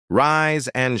Rise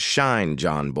and shine,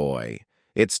 John Boy.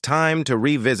 It's time to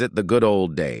revisit the good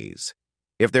old days.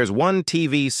 If there's one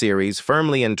TV series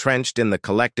firmly entrenched in the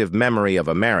collective memory of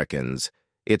Americans,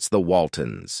 it's the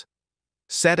Waltons.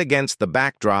 Set against the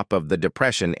backdrop of the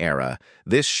Depression era,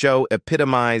 this show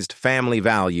epitomized family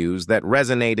values that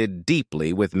resonated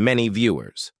deeply with many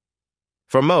viewers.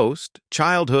 For most,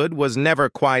 childhood was never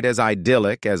quite as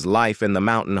idyllic as life in the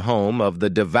mountain home of the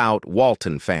devout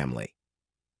Walton family.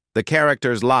 The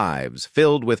characters' lives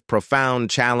filled with profound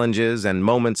challenges and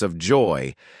moments of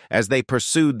joy as they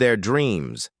pursued their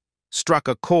dreams, struck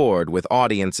a chord with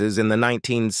audiences in the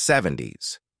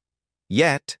 1970s.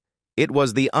 Yet, it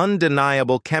was the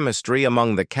undeniable chemistry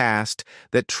among the cast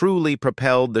that truly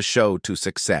propelled the show to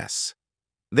success.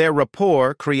 Their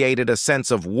rapport created a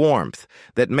sense of warmth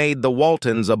that made the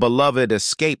Waltons a beloved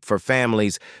escape for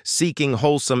families seeking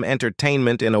wholesome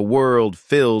entertainment in a world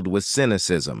filled with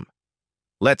cynicism.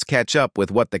 Let's catch up with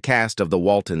what the cast of the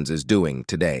Waltons is doing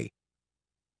today.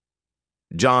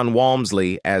 John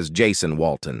Walmsley as Jason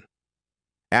Walton.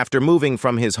 After moving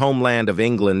from his homeland of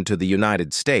England to the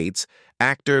United States,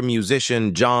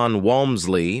 actor-musician John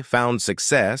Walmsley found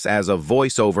success as a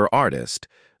voiceover artist,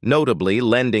 notably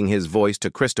lending his voice to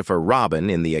Christopher Robin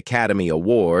in the Academy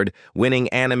Award-winning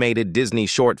animated Disney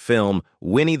short film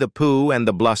Winnie the Pooh and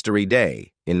the Blustery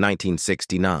Day in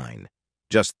 1969.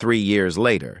 Just 3 years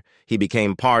later, he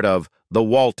became part of the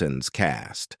Waltons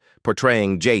cast,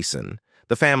 portraying Jason,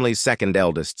 the family's second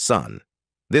eldest son.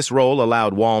 This role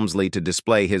allowed Walmsley to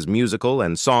display his musical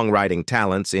and songwriting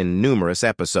talents in numerous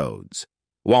episodes.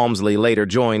 Walmsley later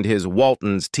joined his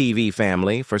Waltons TV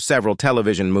family for several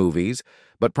television movies,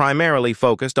 but primarily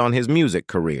focused on his music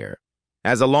career.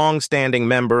 As a long-standing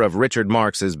member of Richard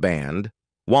Marx's band,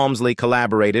 Walmsley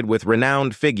collaborated with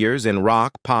renowned figures in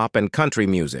rock, pop, and country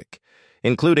music,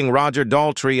 including Roger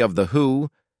Daltrey of The Who,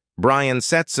 Brian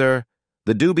Setzer,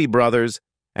 the Doobie Brothers,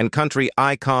 and country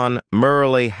icon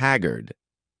Merle Haggard.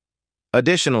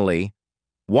 Additionally,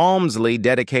 Walmsley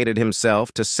dedicated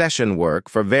himself to session work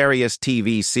for various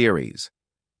TV series,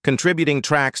 contributing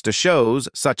tracks to shows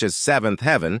such as Seventh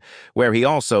Heaven, where he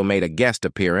also made a guest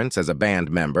appearance as a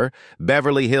band member,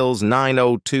 Beverly Hills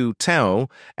 90210,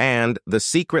 and The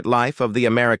Secret Life of the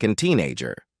American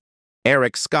Teenager.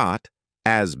 Eric Scott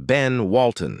as Ben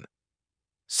Walton.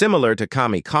 Similar to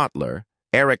Kami Kotler,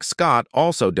 Eric Scott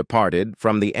also departed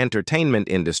from the entertainment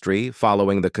industry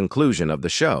following the conclusion of the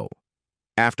show.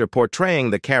 After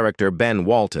portraying the character Ben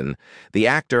Walton, the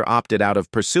actor opted out of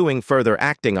pursuing further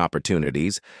acting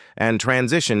opportunities and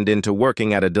transitioned into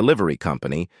working at a delivery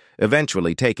company,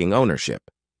 eventually taking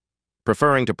ownership.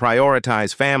 Preferring to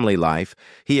prioritize family life,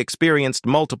 he experienced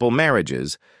multiple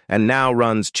marriages and now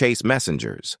runs Chase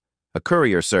Messengers, a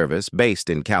courier service based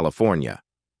in California.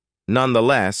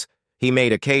 Nonetheless, he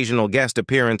made occasional guest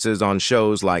appearances on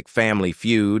shows like Family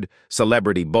Feud,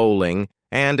 Celebrity Bowling,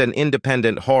 and an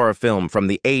independent horror film from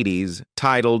the 80s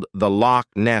titled The Loch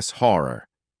Ness Horror.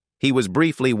 He was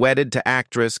briefly wedded to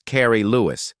actress Carrie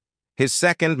Lewis. His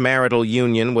second marital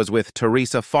union was with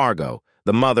Teresa Fargo,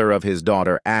 the mother of his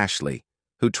daughter Ashley,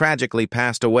 who tragically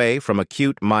passed away from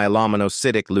acute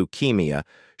myelomonocytic leukemia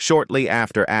shortly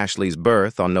after Ashley's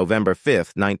birth on November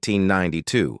 5,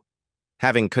 1992,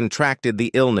 having contracted the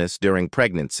illness during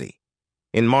pregnancy.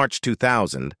 In March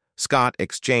 2000, Scott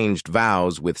exchanged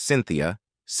vows with Cynthia,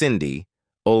 Cindy,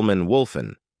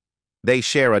 Ullman-Wolfen. They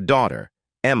share a daughter,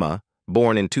 Emma,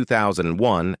 born in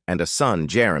 2001, and a son,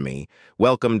 Jeremy,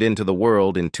 welcomed into the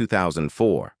world in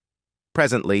 2004.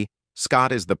 Presently,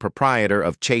 Scott is the proprietor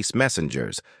of Chase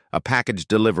Messengers, a package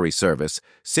delivery service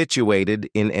situated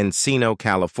in Encino,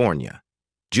 California.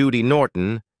 Judy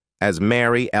Norton as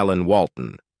Mary Ellen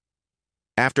Walton.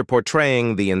 After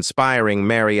portraying the inspiring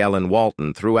Mary Ellen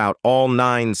Walton throughout all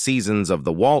 9 seasons of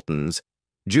The Waltons,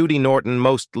 Judy Norton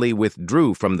mostly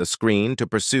withdrew from the screen to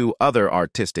pursue other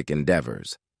artistic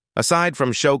endeavors. Aside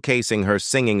from showcasing her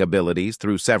singing abilities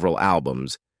through several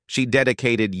albums, she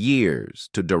dedicated years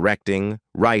to directing,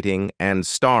 writing, and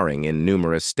starring in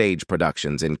numerous stage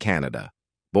productions in Canada.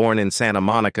 Born in Santa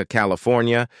Monica,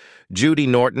 California, Judy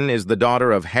Norton is the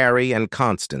daughter of Harry and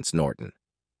Constance Norton.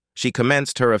 She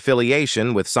commenced her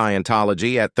affiliation with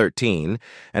Scientology at 13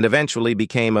 and eventually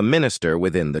became a minister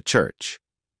within the church.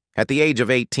 At the age of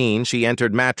 18, she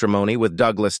entered matrimony with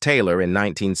Douglas Taylor in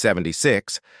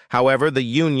 1976. However, the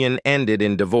union ended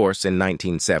in divorce in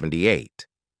 1978.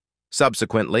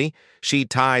 Subsequently, she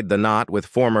tied the knot with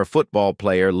former football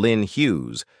player Lynn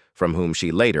Hughes, from whom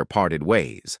she later parted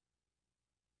ways.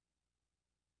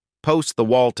 Post The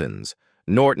Waltons,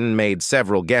 Norton made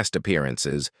several guest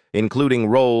appearances, including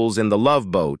roles in The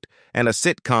Love Boat and a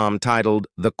sitcom titled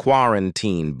The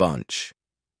Quarantine Bunch.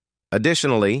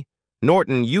 Additionally,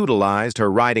 Norton utilized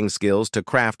her writing skills to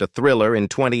craft a thriller in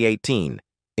 2018,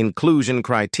 Inclusion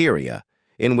Criteria,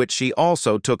 in which she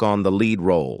also took on the lead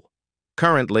role.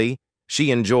 Currently,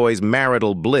 she enjoys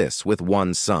marital bliss with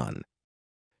one son.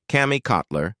 Cammy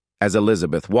Cotler as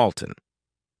Elizabeth Walton.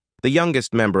 The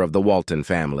youngest member of the Walton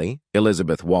family,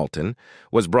 Elizabeth Walton,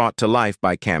 was brought to life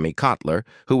by Cammy Cotler,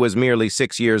 who was merely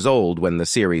 6 years old when the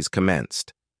series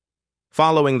commenced.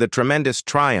 Following the tremendous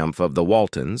triumph of the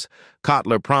Waltons,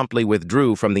 Cotler promptly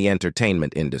withdrew from the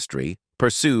entertainment industry,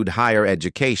 pursued higher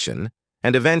education,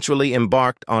 and eventually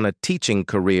embarked on a teaching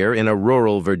career in a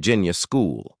rural Virginia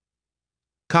school.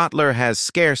 Cotler has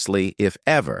scarcely, if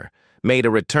ever, made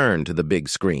a return to the big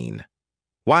screen.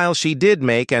 While she did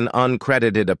make an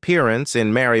uncredited appearance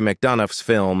in Mary McDonough's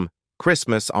film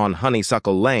Christmas on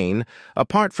Honeysuckle Lane,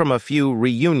 apart from a few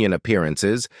reunion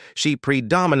appearances, she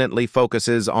predominantly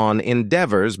focuses on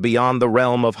endeavors beyond the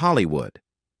realm of Hollywood.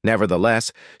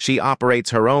 Nevertheless, she operates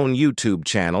her own YouTube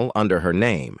channel under her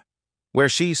name, where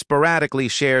she sporadically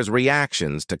shares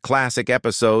reactions to classic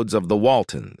episodes of The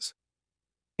Waltons.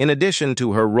 In addition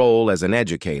to her role as an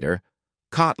educator,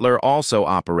 Cotler also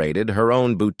operated her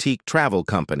own boutique travel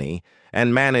company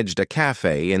and managed a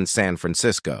cafe in San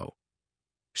Francisco.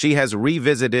 She has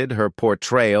revisited her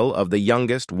portrayal of the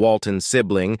youngest Walton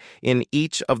sibling in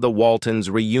each of the Waltons'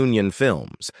 reunion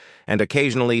films and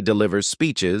occasionally delivers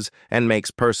speeches and makes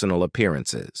personal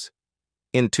appearances.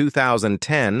 In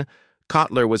 2010,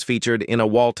 Cotler was featured in a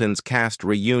Waltons cast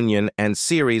reunion and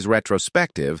series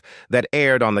retrospective that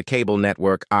aired on the cable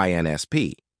network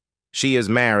INSP. She is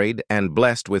married and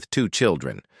blessed with 2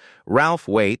 children, Ralph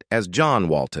Waite as John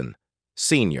Walton,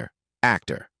 Sr.,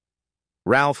 actor.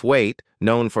 Ralph Waite,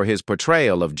 known for his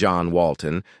portrayal of John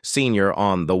Walton, Sr.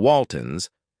 on The Waltons,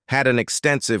 had an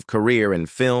extensive career in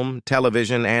film,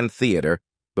 television, and theater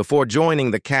before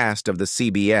joining the cast of the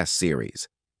CBS series.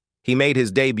 He made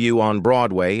his debut on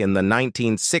Broadway in the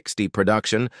 1960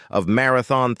 production of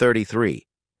Marathon 33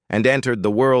 and entered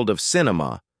the world of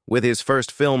cinema with his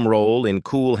first film role in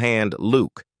Cool Hand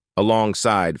Luke,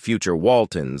 alongside future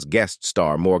Waltons guest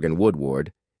star Morgan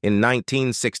Woodward, in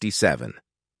 1967.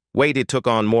 Waite took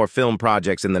on more film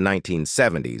projects in the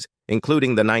 1970s,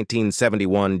 including the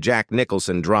 1971 Jack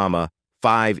Nicholson drama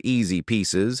 5 Easy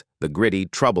Pieces, The Gritty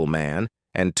Trouble Man,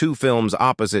 and 2 films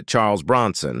opposite Charles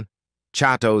Bronson,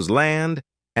 Chato's Land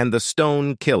and The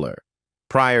Stone Killer,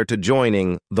 prior to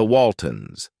joining The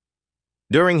Waltons.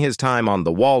 During his time on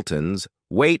The Waltons,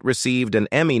 Waite received an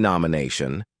Emmy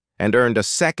nomination and earned a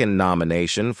second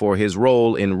nomination for his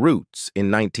role in Roots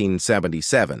in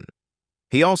 1977.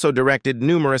 He also directed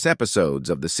numerous episodes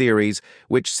of the series,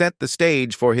 which set the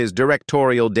stage for his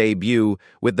directorial debut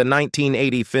with the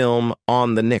 1980 film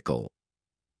On the Nickel.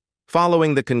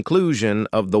 Following the conclusion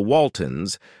of The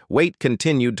Waltons, Waite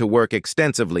continued to work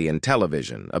extensively in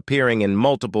television, appearing in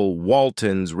multiple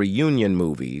Waltons reunion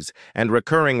movies and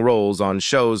recurring roles on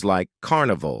shows like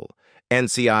Carnival,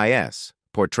 NCIS,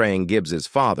 portraying Gibbs's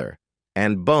father,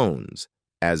 and Bones,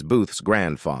 as Booth's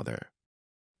grandfather.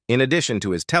 In addition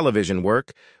to his television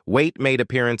work, Waite made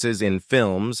appearances in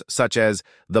films such as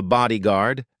The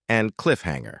Bodyguard and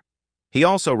Cliffhanger. He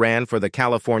also ran for the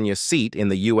California seat in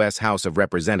the U.S. House of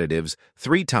Representatives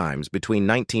 3 times between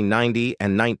 1990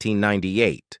 and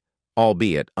 1998,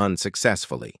 albeit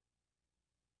unsuccessfully.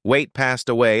 Waite passed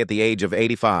away at the age of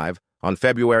 85 on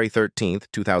February 13,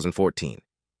 2014.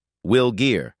 Will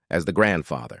Geer as the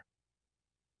grandfather.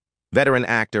 Veteran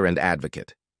actor and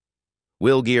advocate.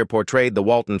 Will Geer portrayed the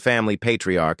Walton family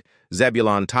patriarch,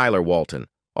 Zebulon Tyler Walton,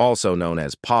 also known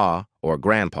as Pa or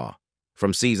Grandpa,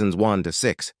 from seasons 1 to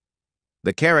 6.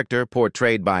 The character,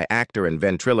 portrayed by actor and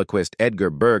ventriloquist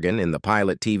Edgar Bergen in the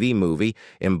pilot TV movie,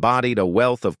 embodied a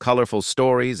wealth of colorful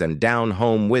stories and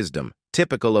down-home wisdom,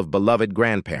 typical of beloved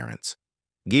grandparents.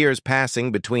 Geer's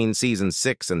passing between seasons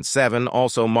 6 and 7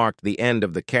 also marked the end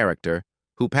of the character,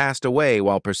 who passed away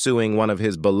while pursuing one of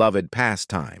his beloved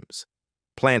pastimes,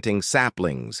 planting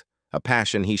saplings, a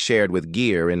passion he shared with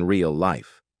Geer in real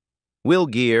life. Will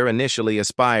Geer initially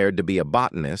aspired to be a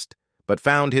botanist, but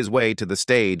found his way to the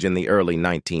stage in the early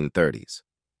 1930s.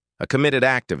 A committed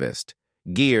activist,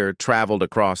 Geer traveled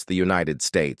across the United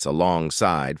States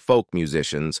alongside folk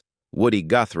musicians Woody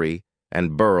Guthrie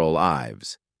and Burl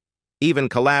Ives, even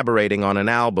collaborating on an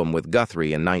album with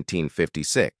Guthrie in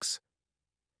 1956.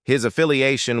 His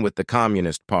affiliation with the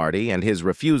Communist Party and his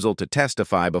refusal to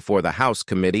testify before the House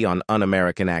Committee on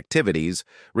Un-American Activities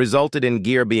resulted in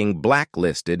Geer being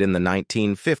blacklisted in the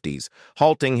 1950s,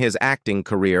 halting his acting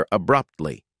career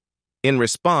abruptly. In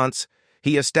response,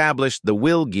 He established the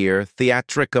Wilgear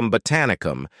Theatricum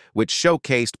Botanicum, which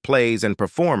showcased plays and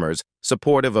performers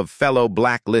supportive of fellow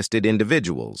blacklisted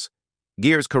individuals.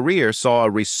 Gear's career saw a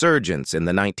resurgence in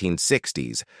the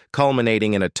 1960s,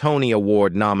 culminating in a Tony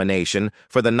Award nomination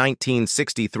for the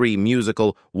 1963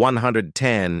 musical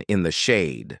 110 in the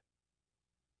Shade.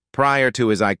 Prior to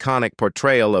his iconic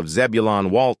portrayal of Zebulon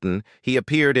Walton, he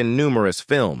appeared in numerous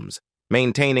films,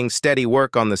 maintaining steady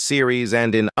work on the series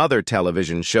and in other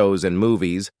television shows and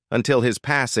movies until his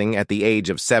passing at the age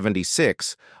of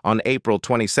 76 on April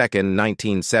 22,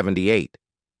 1978.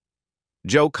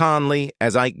 Joe Conley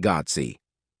as Ike Godsey.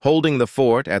 Holding the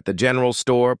fort at the general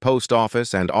store, post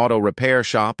office, and auto repair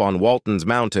shop on Waltons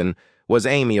Mountain was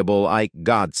amiable Ike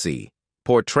Godsey,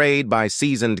 portrayed by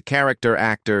seasoned character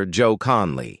actor Joe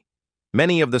Conley.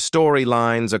 Many of the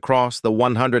storylines across the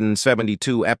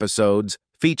 172 episodes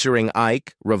featuring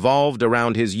Ike revolved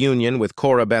around his union with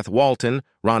Cora Beth Walton,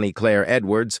 Ronnie Claire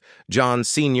Edwards, John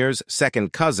Sr.'s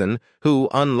second cousin, who,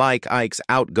 unlike Ike's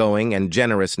outgoing and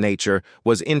generous nature,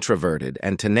 was introverted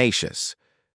and tenacious.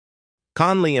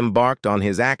 Conley embarked on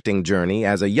his acting journey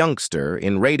as a youngster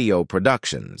in radio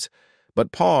productions,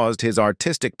 but paused his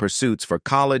artistic pursuits for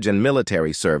college and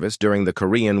military service during the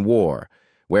Korean War,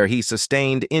 where he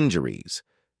sustained injuries.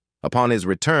 Upon his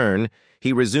return,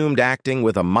 he resumed acting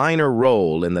with a minor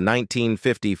role in the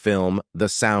 1950 film The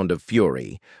Sound of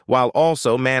Fury, while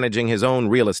also managing his own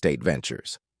real estate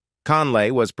ventures.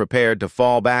 Conley was prepared to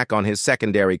fall back on his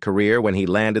secondary career when he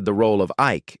landed the role of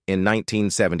Ike in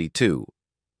 1972.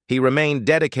 He remained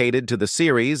dedicated to the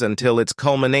series until its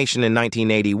culmination in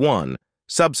 1981,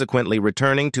 subsequently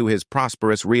returning to his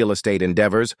prosperous real estate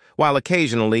endeavors while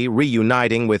occasionally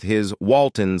reuniting with his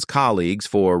Waltons colleagues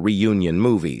for reunion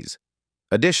movies.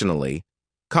 Additionally,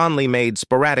 Conley made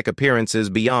sporadic appearances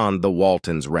beyond the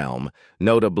Waltons realm,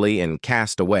 notably in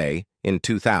Cast Away in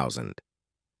 2000.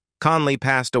 Conley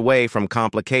passed away from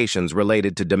complications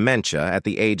related to dementia at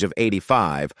the age of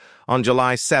 85 on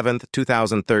July 7,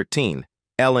 2013.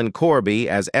 Ellen Corby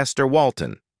as Esther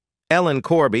Walton. Ellen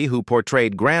Corby, who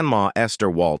portrayed Grandma Esther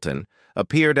Walton,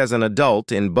 appeared as an adult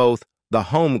in both The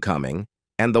Homecoming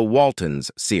and the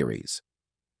Waltons series.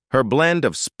 Her blend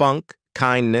of spunk,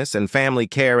 kindness, and family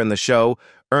care in the show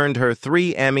earned her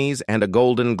 3 Emmys and a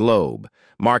Golden Globe,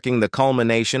 marking the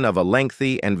culmination of a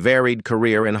lengthy and varied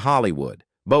career in Hollywood,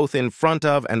 both in front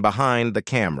of and behind the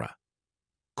camera.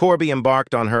 Corby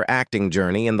embarked on her acting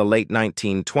journey in the late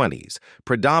 1920s,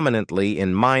 predominantly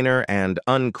in minor and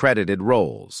uncredited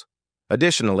roles.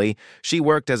 Additionally, she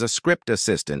worked as a script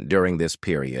assistant during this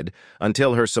period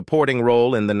until her supporting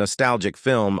role in the nostalgic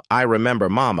film I Remember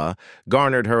Mama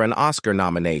garnered her an Oscar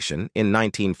nomination in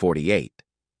 1948.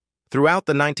 Throughout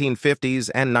the 1950s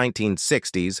and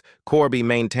 1960s, Corby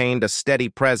maintained a steady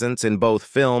presence in both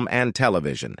film and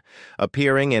television,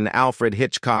 appearing in Alfred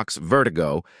Hitchcock's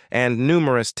Vertigo and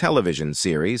numerous television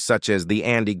series such as The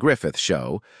Andy Griffith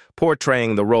Show,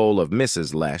 portraying the role of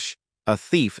Mrs. Lesh, a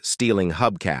thief stealing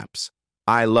hubcaps,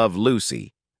 I Love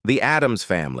Lucy, The Addams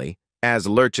Family, as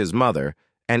Lurch's mother,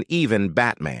 and even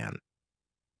Batman.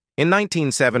 In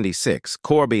 1976,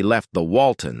 Corby left the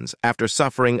Waltons after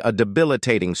suffering a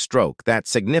debilitating stroke that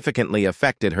significantly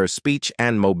affected her speech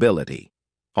and mobility.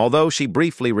 Although she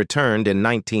briefly returned in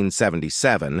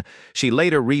 1977, she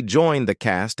later rejoined the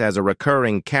cast as a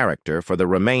recurring character for the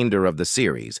remainder of the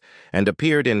series and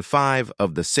appeared in 5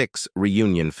 of the 6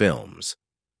 reunion films.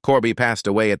 Corby passed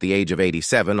away at the age of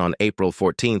 87 on April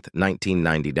 14,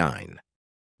 1999.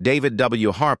 David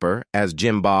W. Harper as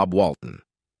Jim Bob Walton.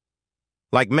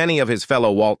 Like many of his fellow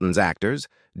Waltons actors,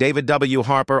 David W.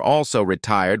 Harper also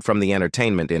retired from the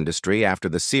entertainment industry after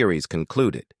the series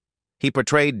concluded. He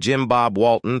portrayed Jim Bob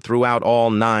Walton throughout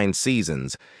all 9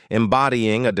 seasons,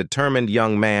 embodying a determined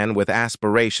young man with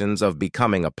aspirations of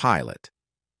becoming a pilot.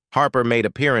 Harper made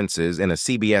appearances in a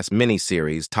CBS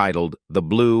miniseries titled The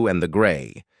Blue and the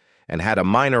Gray, and had a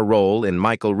minor role in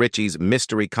Michael Ritchie's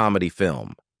mystery comedy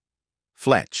film,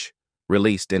 Fletch,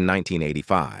 released in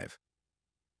 1985.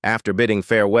 After bidding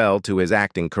farewell to his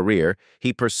acting career,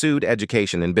 he pursued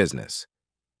education and business.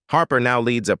 Harper now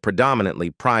leads a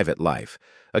predominantly private life,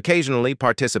 occasionally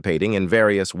participating in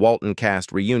various Walton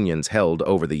cast reunions held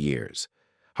over the years.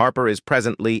 Harper is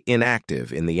presently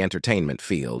inactive in the entertainment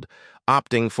field,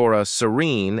 opting for a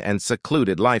serene and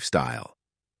secluded lifestyle.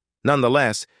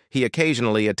 Nonetheless, he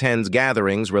occasionally attends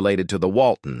gatherings related to the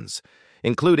Waltons,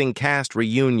 including cast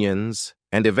reunions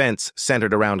and events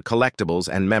centered around collectibles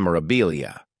and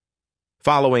memorabilia.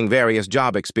 Following various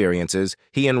job experiences,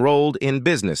 he enrolled in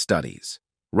business studies.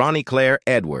 Ronnie Claire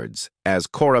Edwards as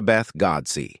Cora Beth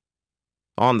Godsey.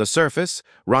 On the surface,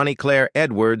 Ronnie Claire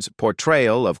Edwards'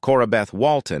 portrayal of Cora Beth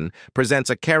Walton presents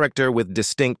a character with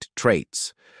distinct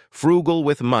traits: frugal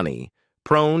with money,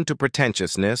 prone to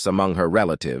pretentiousness among her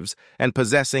relatives, and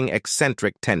possessing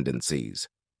eccentric tendencies.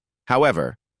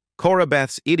 However, Cora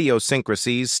Beth's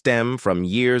idiosyncrasies stem from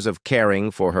years of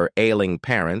caring for her ailing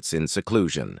parents in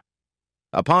seclusion.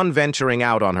 Upon venturing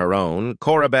out on her own,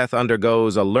 Cora Beth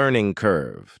undergoes a learning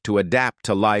curve to adapt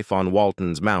to life on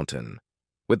Walton's Mountain.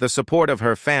 With the support of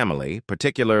her family,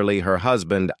 particularly her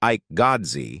husband Ike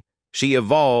Godsey, she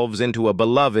evolves into a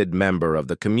beloved member of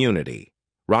the community.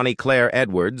 Ronnie Claire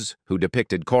Edwards, who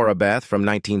depicted Cora Beth from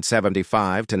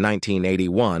 1975 to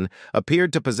 1981,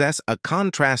 appeared to possess a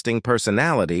contrasting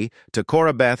personality to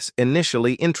Cora Beth's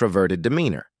initially introverted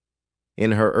demeanor.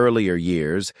 In her earlier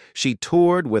years, she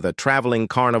toured with a traveling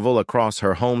carnival across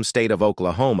her home state of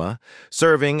Oklahoma,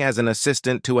 serving as an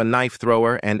assistant to a knife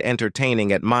thrower and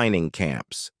entertaining at mining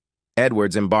camps.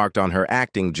 Edwards embarked on her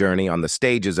acting journey on the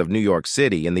stages of New York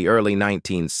City in the early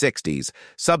 1960s,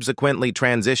 subsequently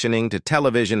transitioning to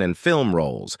television and film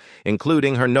roles,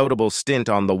 including her notable stint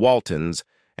on The Waltons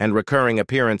and recurring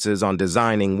appearances on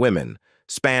Designing Women,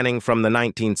 spanning from the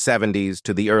 1970s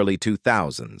to the early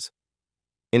 2000s.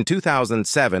 In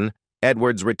 2007,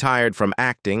 Edwards retired from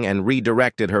acting and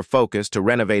redirected her focus to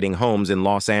renovating homes in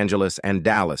Los Angeles and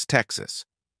Dallas, Texas.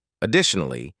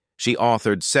 Additionally, she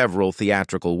authored several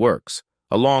theatrical works,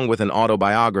 along with an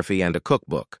autobiography and a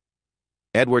cookbook.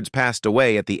 Edwards passed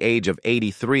away at the age of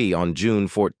 83 on June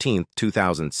 14,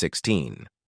 2016.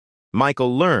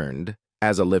 Michael learned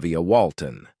as Olivia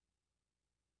Walton.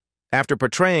 After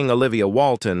portraying Olivia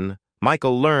Walton,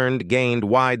 Michael Learned gained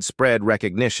widespread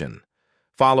recognition.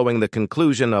 Following the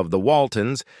conclusion of The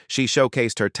Waltons, she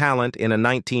showcased her talent in a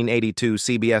 1982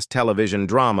 CBS television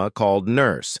drama called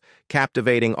Nurse,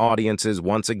 captivating audiences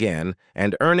once again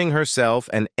and earning herself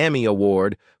an Emmy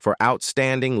Award for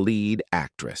Outstanding Lead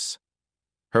Actress.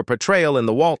 Her portrayal in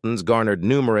The Waltons garnered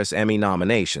numerous Emmy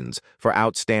nominations for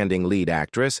Outstanding Lead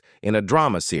Actress in a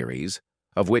drama series,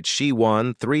 of which she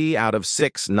won 3 out of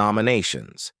 6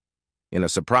 nominations. In a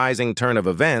surprising turn of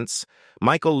events,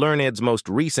 Michael Learned's most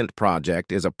recent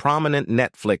project is a prominent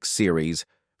Netflix series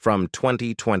from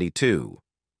 2022.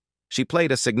 She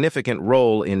played a significant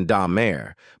role in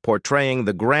Dahmer, portraying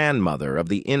the grandmother of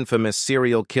the infamous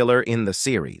serial killer in the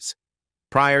series.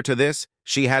 Prior to this,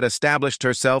 she had established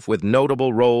herself with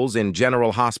notable roles in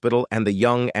General Hospital and The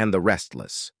Young and the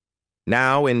Restless.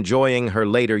 Now, enjoying her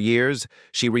later years,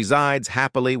 she resides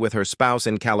happily with her spouse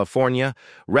in California,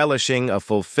 relishing a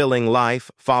fulfilling life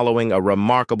following a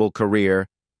remarkable career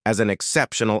as an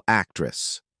exceptional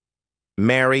actress.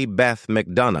 Mary Beth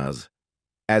McDonough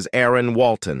as Erin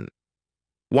Walton.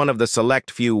 One of the select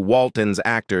few Waltons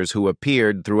actors who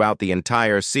appeared throughout the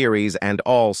entire series and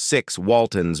all 6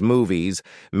 Waltons movies,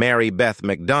 Mary Beth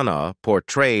McDonough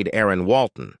portrayed Erin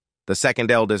Walton, the second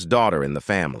eldest daughter in the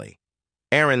family.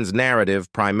 Erin's narrative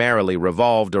primarily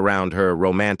revolved around her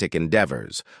romantic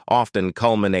endeavors, often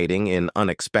culminating in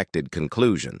unexpected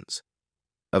conclusions.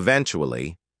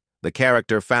 Eventually, the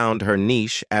character found her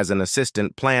niche as an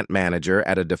assistant plant manager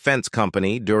at a defense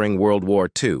company during World War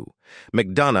II.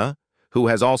 McDonough, who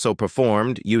has also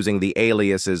performed using the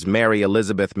aliases Mary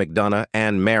Elizabeth McDonough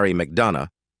and Mary McDonough,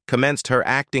 commenced her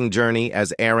acting journey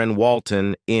as Erin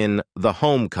Walton in The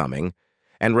Homecoming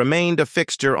and remained a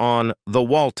fixture on The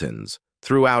Waltons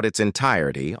throughout its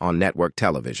entirety on network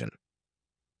television.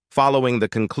 Following the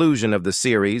conclusion of the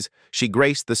series, she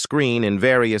graced the screen in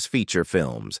various feature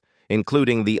films,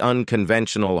 including the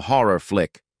unconventional horror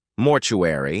flick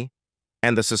Mortuary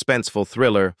and the suspenseful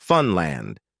thriller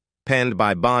Funland, penned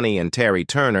by Bonnie and Terry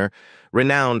Turner,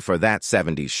 renowned for That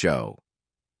 70s Show.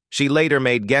 She later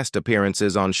made guest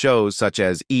appearances on shows such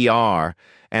as ER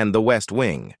and The West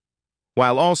Wing,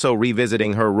 while also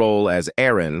revisiting her role as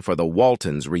Erin for the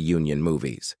Waltons reunion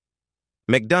movies.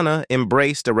 McDonough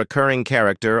embraced a recurring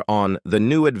character on The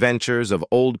New Adventures of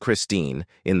Old Christine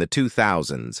in the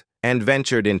 2000s and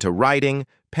ventured into writing,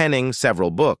 penning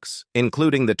several books,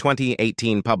 including the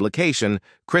 2018 publication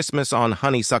Christmas on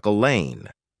Honeysuckle Lane.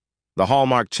 The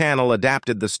Hallmark Channel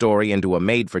adapted the story into a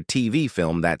made-for-TV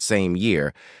film that same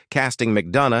year, casting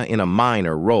McDonough in a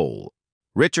minor role.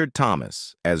 Richard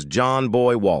Thomas as John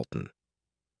Boy Walton.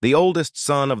 The oldest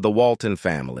son of the Walton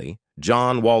family,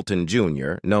 John Walton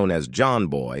Jr., known as John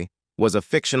Boy, was a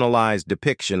fictionalized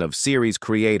depiction of series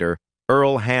creator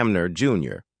Earl Hamner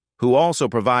Jr., who also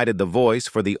provided the voice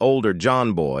for the older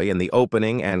John Boy in the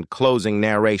opening and closing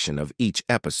narration of each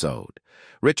episode.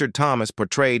 Richard Thomas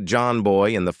portrayed John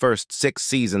Boy in the first 6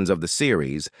 seasons of the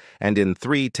series and in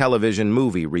 3 television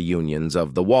movie reunions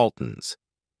of The Waltons.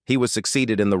 He was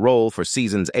succeeded in the role for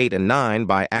seasons 8 and 9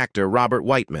 by actor Robert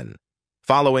Whiteman.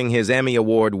 Following his Emmy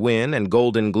Award win and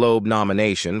Golden Globe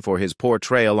nomination for his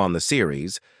portrayal on the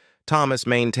series, Thomas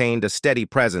maintained a steady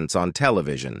presence on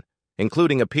television,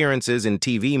 including appearances in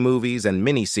TV movies and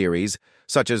miniseries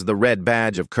such as The Red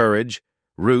Badge of Courage,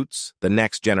 Roots, The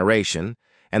Next Generation,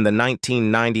 and the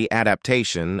 1990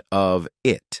 adaptation of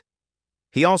It.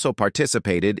 He also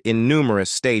participated in numerous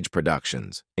stage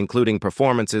productions, including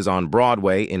performances on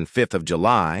Broadway in 5th of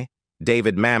July,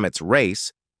 David Mamet's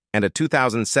Race, and a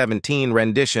 2017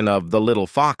 rendition of The Little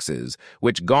Foxes,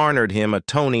 which garnered him a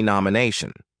Tony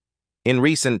nomination. In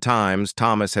recent times,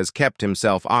 Thomas has kept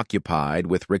himself occupied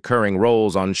with recurring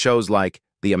roles on shows like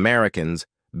The Americans,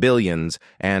 Billions,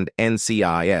 and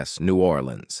NCIS New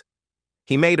Orleans.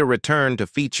 He made a return to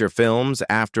feature films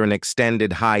after an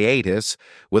extended hiatus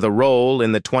with a role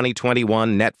in the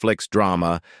 2021 Netflix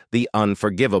drama The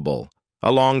Unforgivable,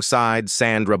 alongside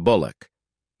Sandra Bullock.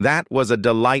 That was a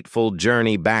delightful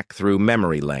journey back through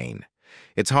memory lane.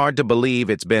 It's hard to believe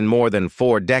it's been more than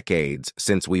 4 decades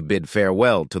since we bid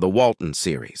farewell to the Waltons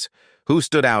series. Who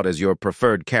stood out as your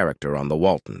preferred character on the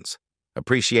Waltons?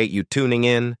 Appreciate you tuning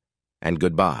in, and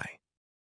goodbye.